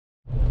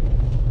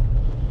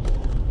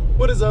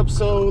What is up?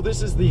 So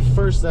this is the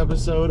first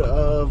episode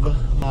of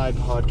my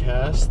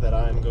podcast that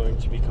I'm going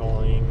to be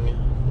calling,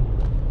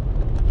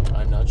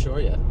 I'm not sure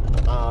yet.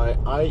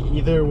 I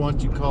either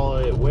want to call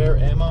it Where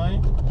Am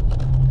I?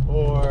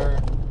 Or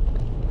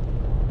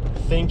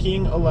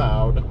Thinking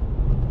Aloud,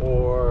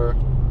 or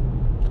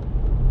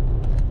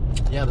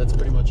yeah, that's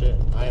pretty much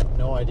it. I have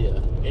no idea.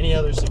 Any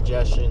other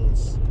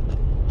suggestions,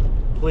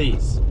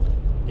 please,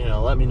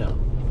 let me know.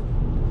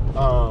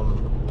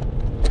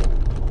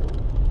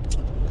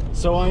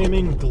 So I am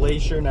in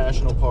Glacier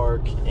National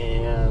Park,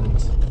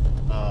 and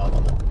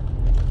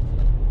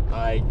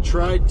I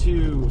tried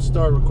to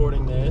start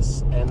recording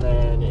this, and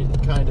then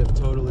it kind of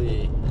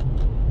totally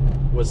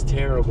was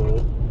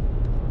terrible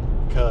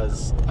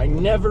because I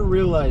never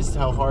realized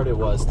how hard it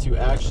was to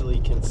actually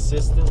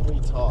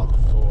consistently talk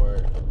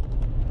for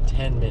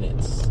 10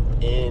 minutes.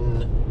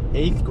 In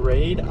 8th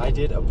grade, I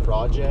did a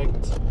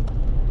project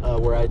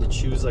where I had to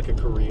choose like a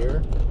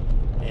career,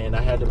 and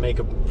I had to make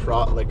a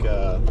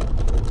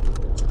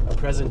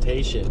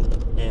presentation,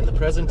 and the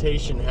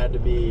presentation had to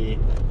be,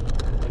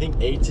 I think,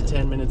 8 to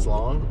 10 minutes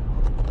long,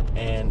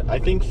 and I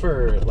think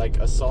for like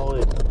a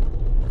solid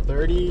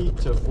 30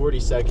 to 40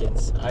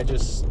 seconds I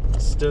just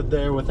stood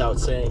there without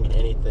saying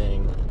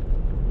anything,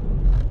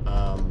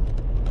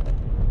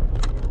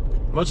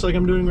 much like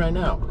I'm doing right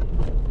now.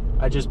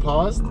 I just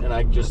paused,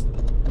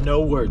 and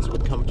no words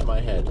would come to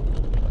my head.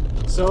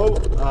 So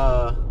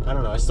I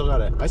don't know, I still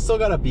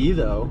got a B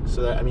though,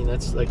 so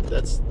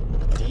that's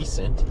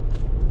decent.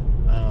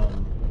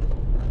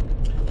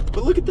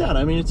 But look at that.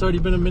 I mean, it's already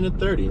been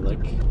 1:30.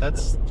 Like,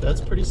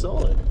 that's pretty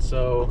solid.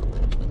 So,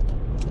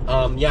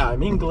 yeah,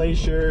 I'm in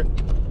Glacier.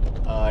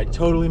 I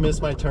totally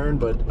missed my turn,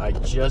 but I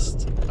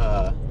just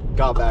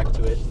got back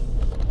to it.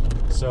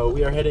 So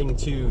we are heading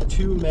to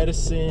Two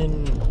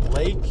Medicine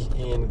Lake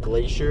in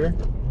Glacier.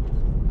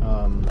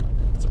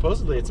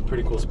 Supposedly it's a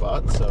pretty cool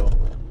spot, so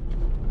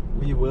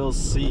we will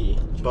see.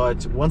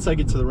 But once I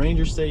get to the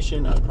ranger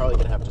station, I'm probably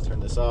gonna have to turn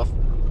this off.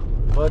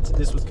 But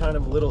this was kind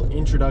of a little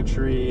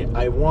introductory.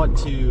 I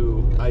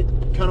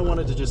kind of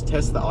wanted to just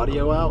test the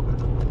audio out.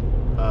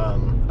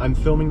 I'm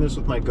filming this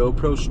with my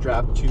GoPro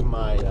strapped to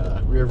my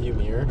rear view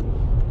mirror.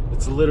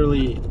 It's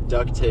literally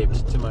duct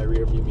taped to my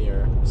rear view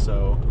mirror,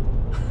 so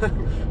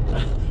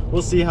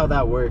we'll see how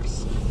that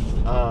works.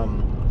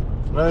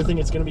 Another thing,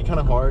 it's gonna be kind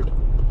of hard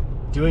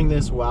doing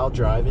this while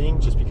driving,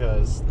 just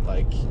because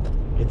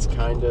it's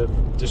kind of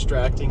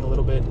distracting a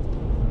little bit.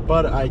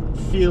 But I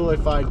feel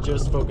if I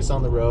just focus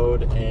on the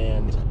road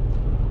and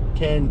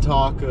can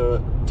talk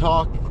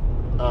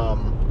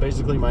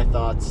basically my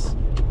thoughts,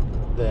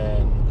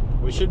 then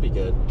we should be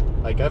good.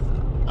 I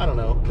don't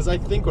know, because I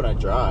think when I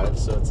drive,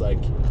 so it's like,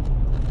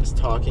 is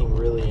talking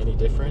really any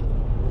different?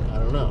 I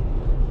don't know.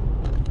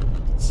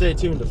 Stay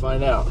tuned to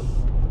find out.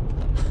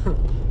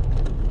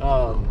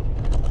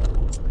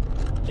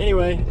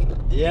 Anyway,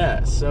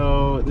 yeah,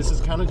 so this is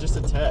kind of just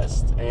a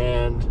test,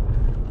 and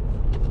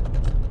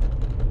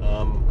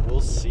we'll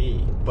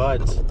see.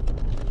 But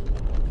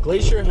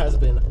Glacier has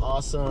been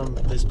awesome.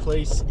 This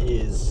place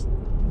is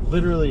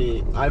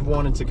literally, I've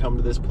wanted to come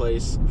to this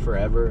place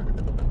forever.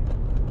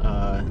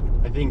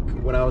 I think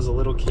when I was a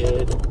little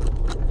kid,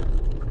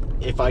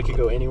 if I could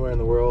go anywhere in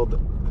the world,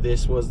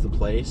 this was the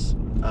place.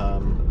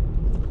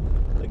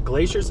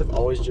 Glaciers have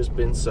always just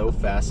been so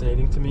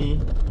fascinating to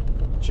me.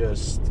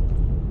 Just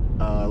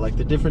like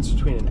the difference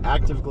between an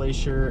active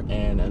glacier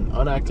and an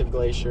unactive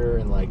glacier,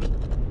 and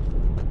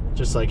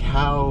just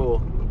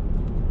how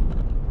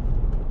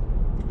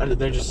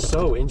they're just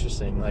so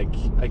interesting. I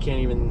can't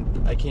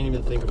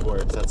even think of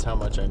words. That's how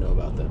much I know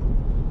about them.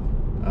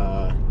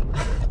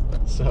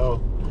 So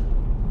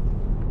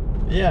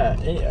yeah,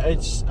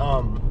 it's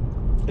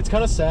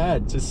kind of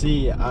sad to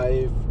see.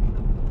 I've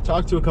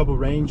talked to a couple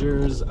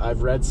rangers.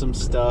 I've read some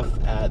stuff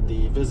at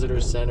the visitor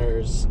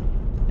centers,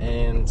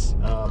 and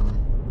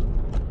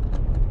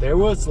there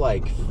was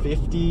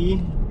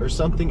 50 or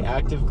something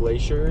active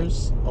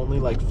glaciers only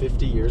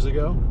 50 years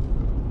ago.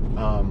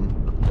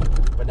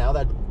 But now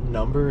that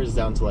number is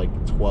down to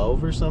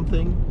 12 or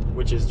something,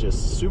 which is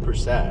just super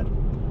sad.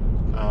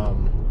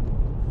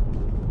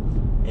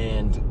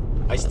 And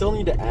I still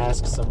need to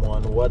ask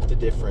someone what the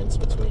difference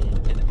between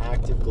an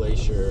active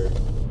glacier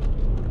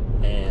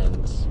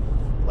and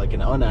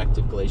an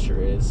unactive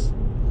glacier is.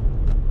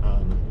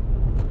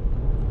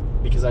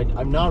 Because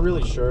I'm not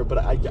really sure, but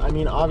I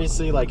mean,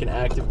 obviously an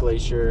active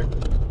glacier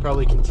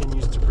probably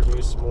continues to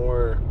produce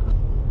more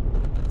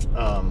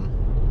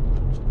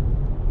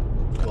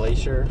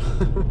glacier,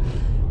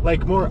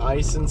 more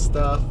ice and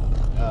stuff,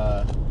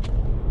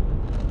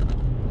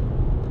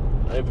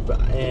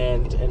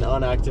 and an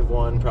unactive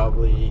one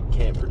probably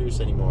can't produce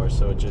anymore,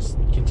 so it just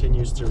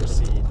continues to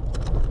recede,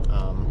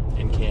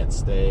 and can't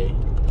stay,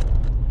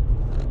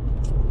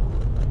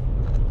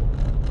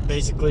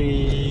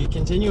 basically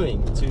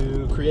continuing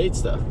to create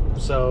stuff,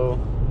 so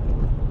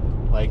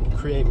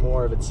create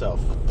more of itself.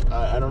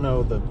 I don't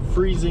know the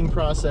freezing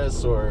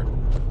process or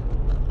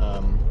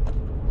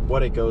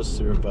what it goes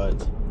through,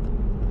 but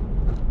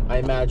I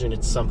imagine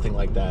it's something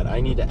like that.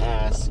 I need to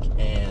ask,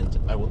 and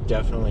I will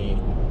definitely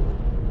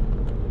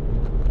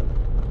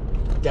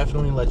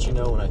definitely let you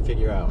know when I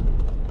figure out.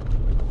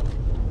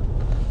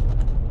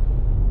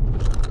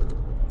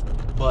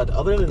 But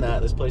other than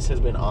that, this place has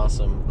been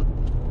awesome.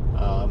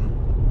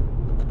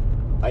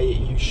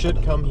 You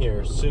should come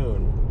here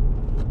soon,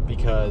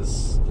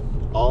 because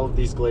all of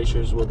these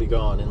glaciers will be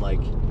gone in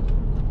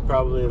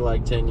probably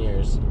 10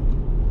 years.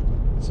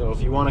 So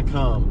if you want to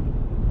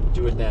come,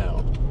 do it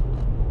now.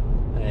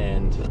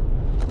 And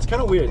it's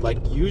kind of weird,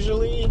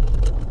 usually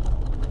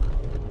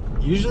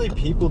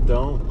people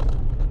don't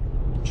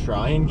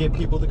try and get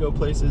people to go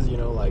places, if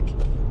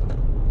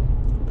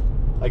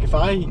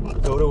I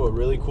go to a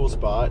really cool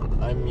spot,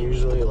 I'm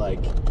usually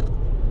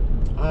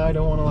I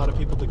don't want a lot of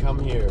people to come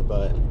here,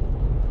 but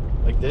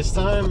this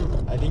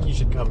time, I think you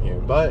should come here.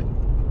 But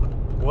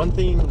one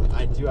thing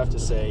I do have to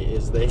say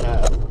is they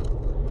have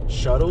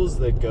shuttles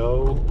that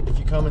go, if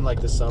you come in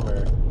the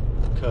summer,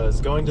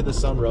 because going to the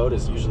Sun Road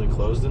is usually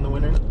closed in the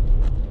winter.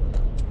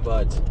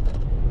 But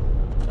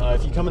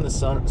if you come in the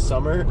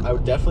summer, I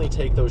would definitely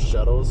take those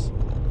shuttles,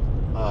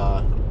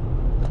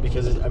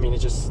 because it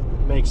just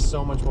makes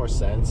so much more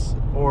sense.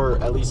 Or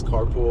at least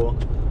carpool.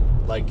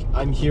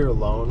 I'm here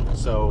alone,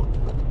 so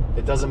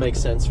it doesn't make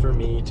sense for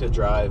me to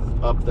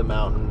drive up the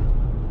mountain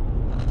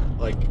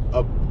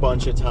a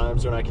bunch of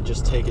times when I can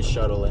just take a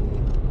shuttle and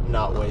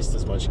not waste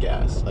as much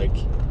gas. It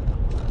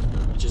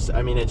just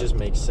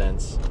makes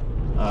sense.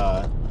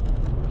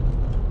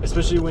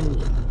 Especially when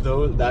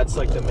that's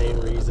the main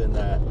reason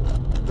that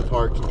the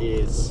park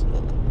is,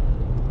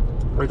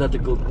 or that the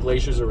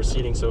glaciers are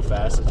receding so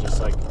fast. It's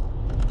just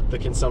the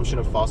consumption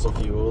of fossil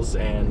fuels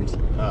and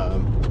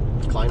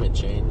climate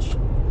change,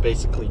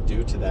 basically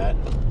due to that,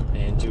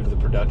 and due to the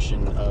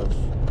production of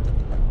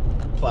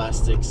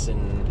plastics.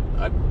 And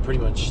pretty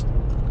much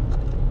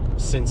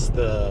since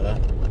the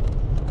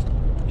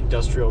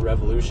Industrial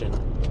Revolution,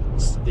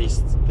 these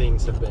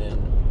things have been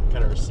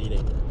kind of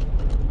receding,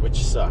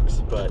 which sucks,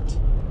 but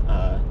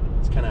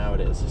it's kind of how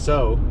it is.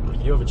 So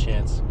if you have a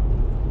chance,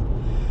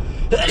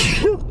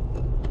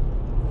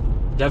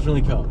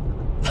 definitely come.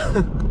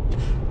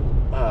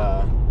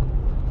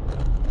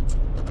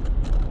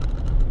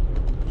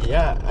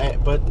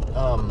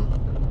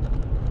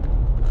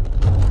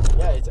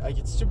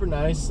 It's super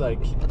nice.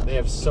 They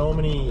have so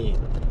many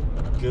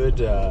good,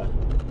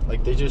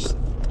 they just,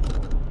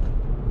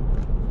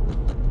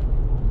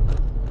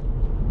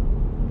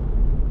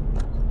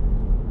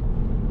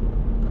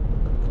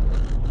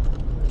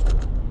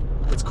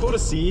 it's cool to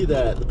see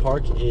that the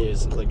park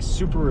is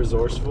super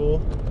resourceful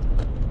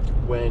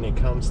when it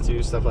comes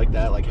to stuff like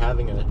that,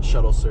 having a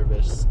shuttle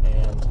service.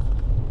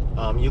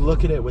 And you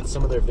look at it with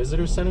some of their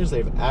visitor centers,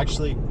 they've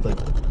actually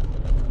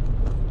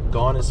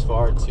gone as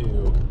far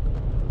to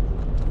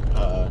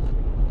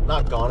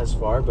not gone as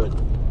far, but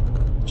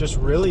just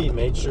really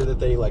made sure that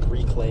they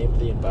reclaimed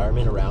the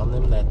environment around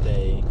them that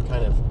they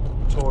kind of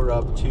tore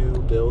up to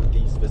build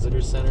these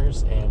visitor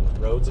centers and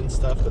roads and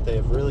stuff. But they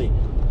have really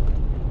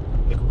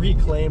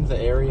reclaimed the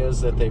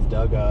areas that they've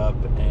dug up,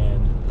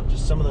 and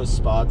just some of those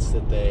spots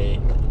that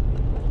they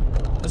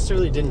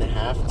necessarily didn't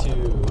have to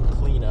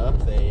clean up.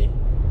 They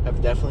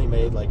have definitely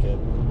made a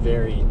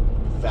very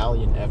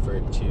valiant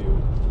effort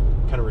to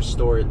kind of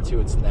restore it to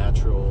its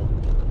natural,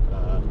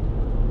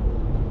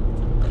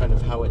 kind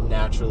of how it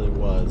naturally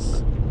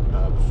was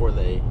before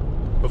they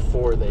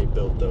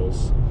built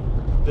those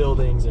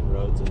buildings and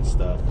roads and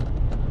stuff.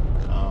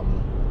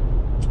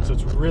 So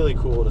it's really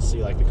cool to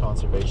see the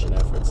conservation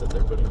efforts that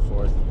they're putting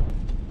forth.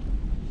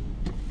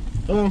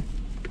 Hello.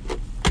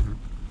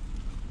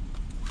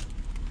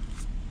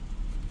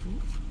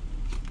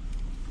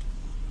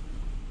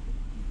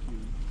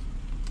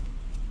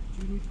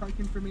 Do you need park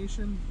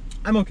information?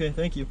 I'm okay,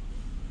 thank you.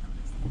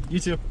 You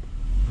too.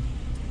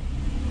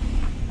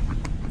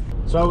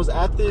 So I was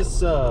at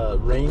this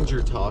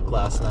ranger talk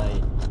last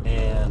night,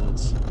 and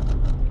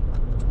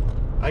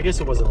I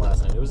guess it wasn't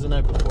last night, it was the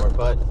night before,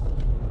 but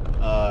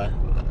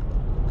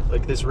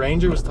this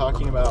ranger was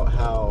talking about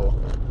how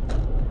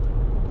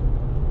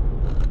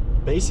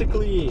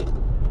basically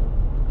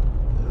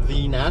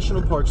the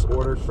national parks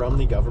order from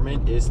the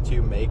government is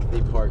to make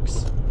the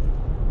parks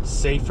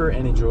safer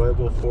and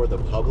enjoyable for the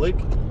public.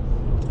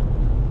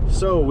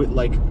 So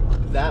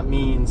that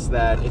means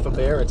that if a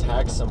bear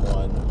attacks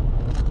someone,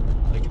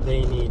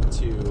 they need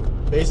to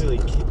basically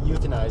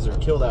euthanize or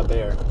kill that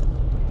bear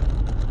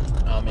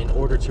in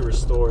order to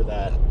restore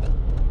that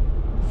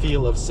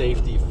feel of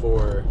safety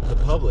for the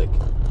public,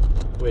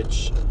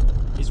 which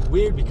is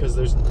weird because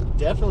there's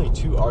definitely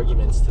two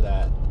arguments to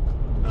that,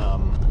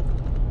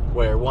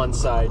 where one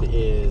side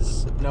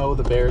is, no,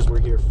 the bears were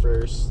here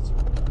first,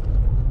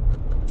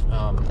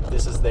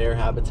 this is their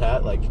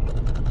habitat,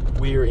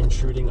 we're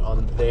intruding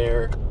on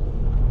their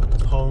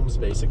homes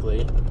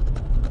basically.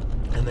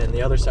 And then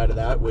the other side of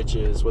that, which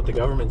is what the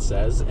government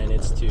says, and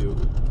it's to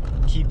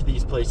keep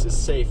these places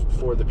safe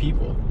for the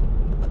people.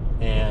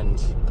 And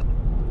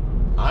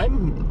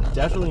I'm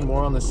definitely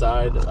more on the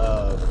side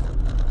of,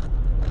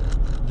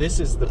 this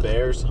is the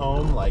bears'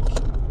 home.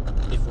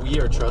 If we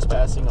are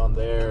trespassing on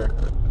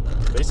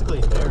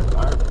basically their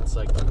environments,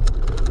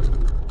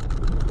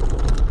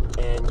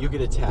 and you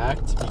get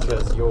attacked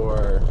because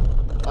you're,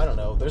 I don't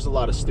know, there's a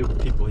lot of stupid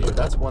people here.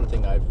 That's one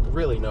thing I've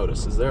really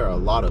noticed, is there are a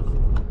lot of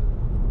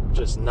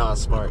just not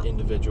smart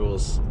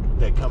individuals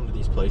that come to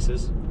these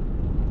places.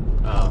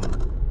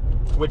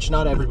 Which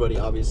not everybody,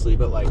 obviously,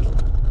 but like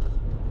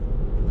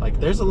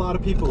there's a lot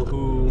of people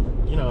who,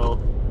 you know,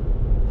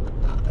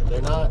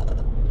 they're not,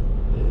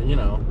 you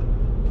know,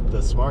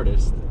 the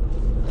smartest.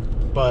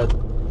 But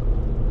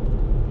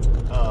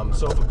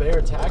so if a bear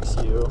attacks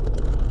you,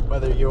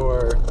 whether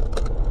you're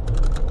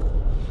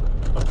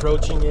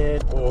approaching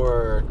it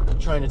or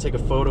trying to take a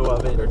photo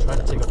of it or trying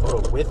to take a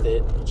photo with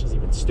it, which is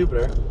even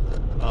stupider,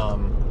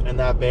 and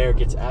that bear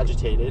gets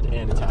agitated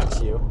and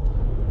attacks you,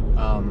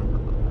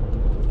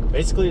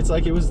 basically it's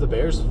like it was the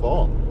bear's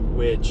fault,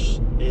 which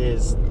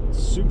is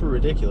super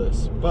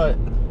ridiculous. But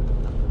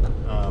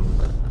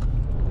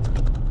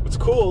what's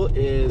cool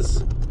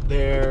is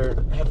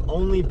there have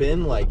only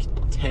been like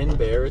 10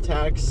 bear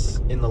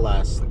attacks in the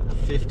last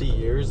 50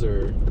 years,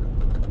 or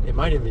it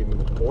might have even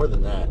been more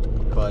than that,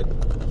 but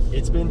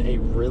it's been a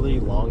really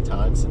long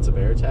time since a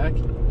bear attack.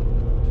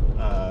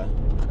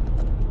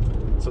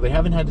 So they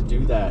haven't had to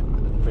do that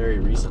very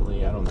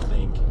recently, I don't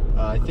think.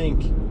 I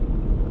think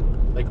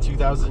like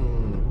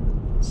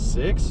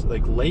 2006,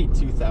 like late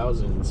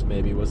 2000s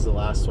maybe was the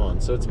last one.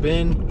 So it's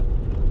been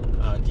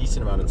a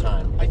decent amount of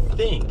time. I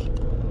think,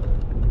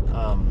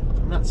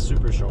 I'm not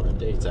super sure on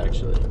dates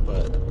actually,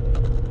 but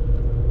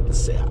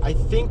I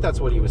think that's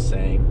what he was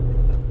saying.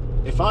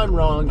 If I'm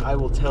wrong, I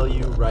will tell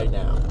you right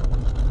now.